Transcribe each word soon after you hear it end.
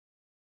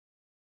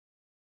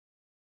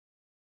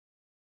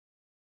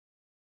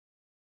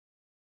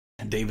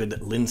David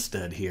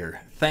Lindstedt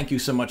here. Thank you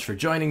so much for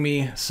joining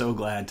me. So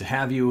glad to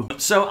have you.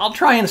 So I'll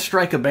try and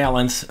strike a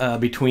balance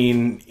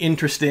between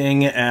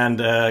interesting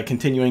and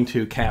continuing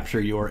to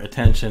capture your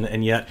attention,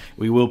 and yet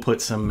we will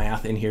put some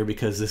math in here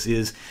because this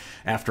is,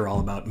 after all,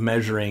 about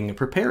measuring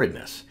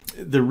preparedness.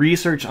 The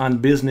research on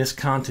business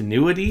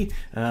continuity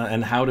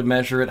and how to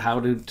measure it,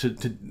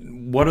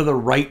 what are the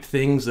right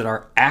things that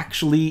are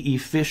actually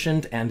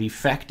efficient and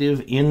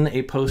effective in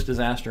a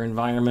post-disaster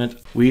environment.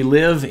 We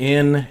live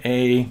in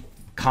a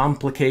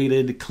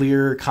complicated,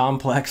 clear,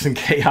 complex, and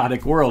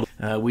chaotic world.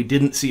 We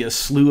didn't see a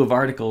slew of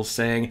articles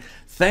saying,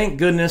 thank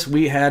goodness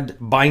we had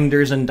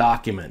binders and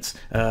documents,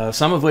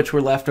 some of which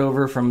were left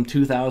over from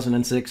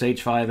 2006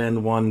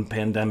 H5N1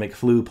 pandemic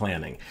flu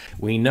planning.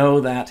 We know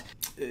that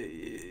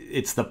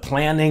it's the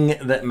planning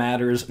that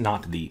matters,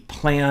 not the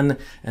plan,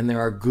 and there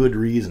are good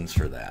reasons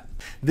for that.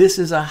 This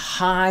is a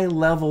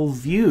high-level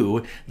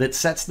view that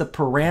sets the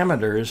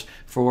parameters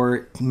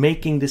for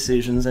making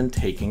decisions and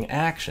taking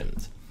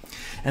actions.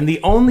 And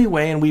the only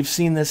way, and we've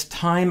seen this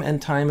time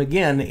and time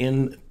again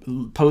in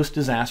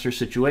post-disaster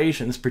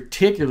situations,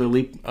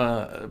 particularly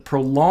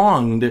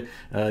prolonged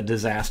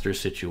disaster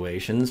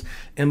situations,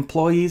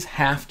 employees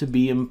have to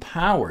be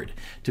empowered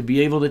to be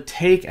able to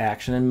take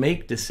action and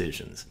make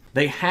decisions.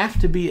 They have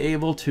to be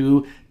able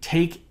to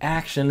take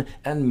action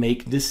and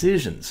make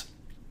decisions.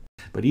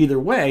 But either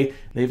way,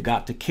 they've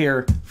got to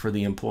care for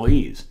the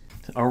employees.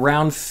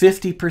 Around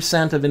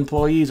 50% of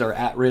employees are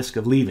at risk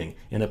of leaving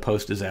in a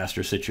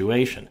post-disaster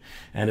situation.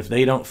 And if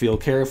they don't feel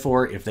cared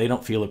for, if they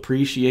don't feel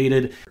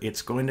appreciated,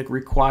 it's going to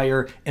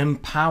require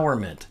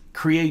empowerment,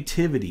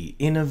 creativity,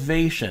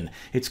 innovation.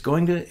 It's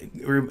going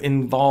to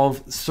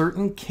involve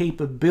certain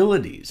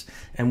capabilities,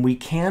 and we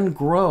can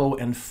grow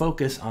and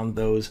focus on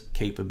those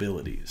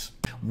capabilities.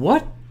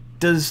 What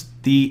does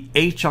the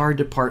HR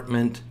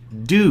department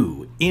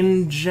do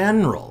in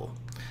general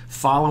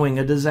following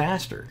a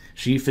disaster?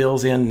 She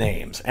fills in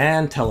names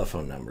and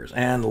telephone numbers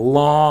and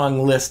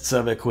long lists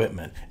of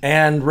equipment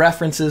and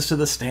references to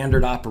the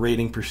standard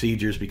operating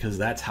procedures because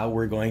that's how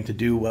we're going to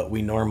do what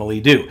we normally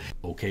do.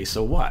 Okay,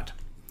 so what?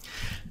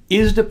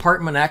 Is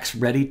Department X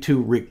ready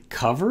to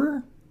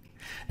recover?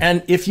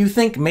 And if you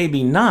think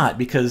maybe not,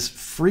 because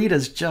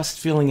Frida's just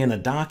filling in a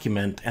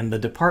document and the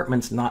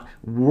department's not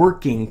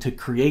working to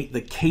create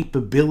the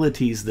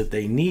capabilities that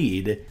they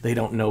need, they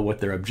don't know what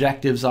their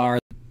objectives are,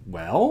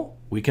 well,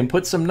 we can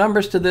put some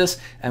numbers to this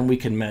and we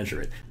can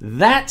measure it.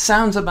 That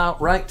sounds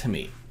about right to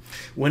me.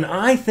 When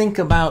I think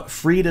about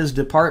Frida's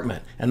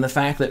department and the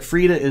fact that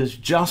Frida is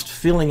just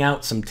filling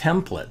out some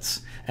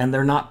templates and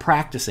they're not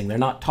practicing, they're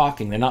not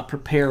talking, they're not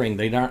preparing,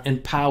 they aren't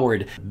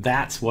empowered,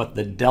 that's what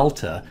the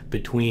delta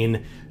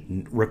between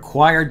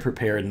required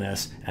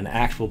preparedness and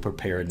actual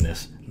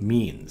preparedness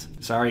means.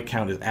 Sorry,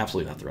 count is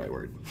absolutely not the right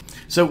word.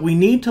 So we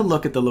need to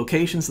look at the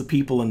locations, the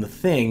people, and the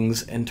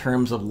things in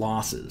terms of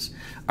losses.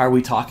 Are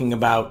we talking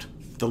about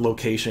the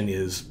location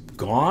is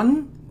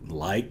gone?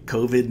 Like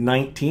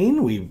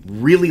COVID-19, we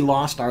really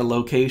lost our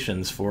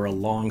locations for a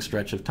long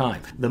stretch of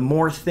time. The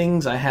more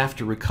things I have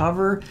to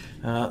recover,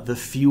 the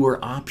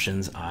fewer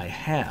options I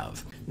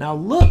have. Now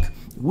look,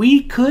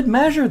 we could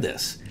measure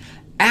this.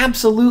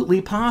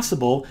 Absolutely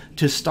possible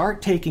to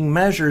start taking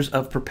measures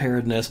of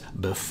preparedness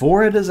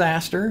before a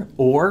disaster,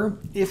 or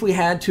if we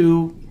had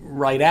to,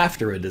 right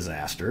after a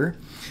disaster,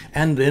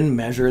 and then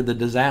measure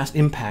the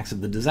impacts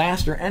of the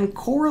disaster and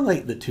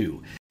correlate the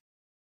two.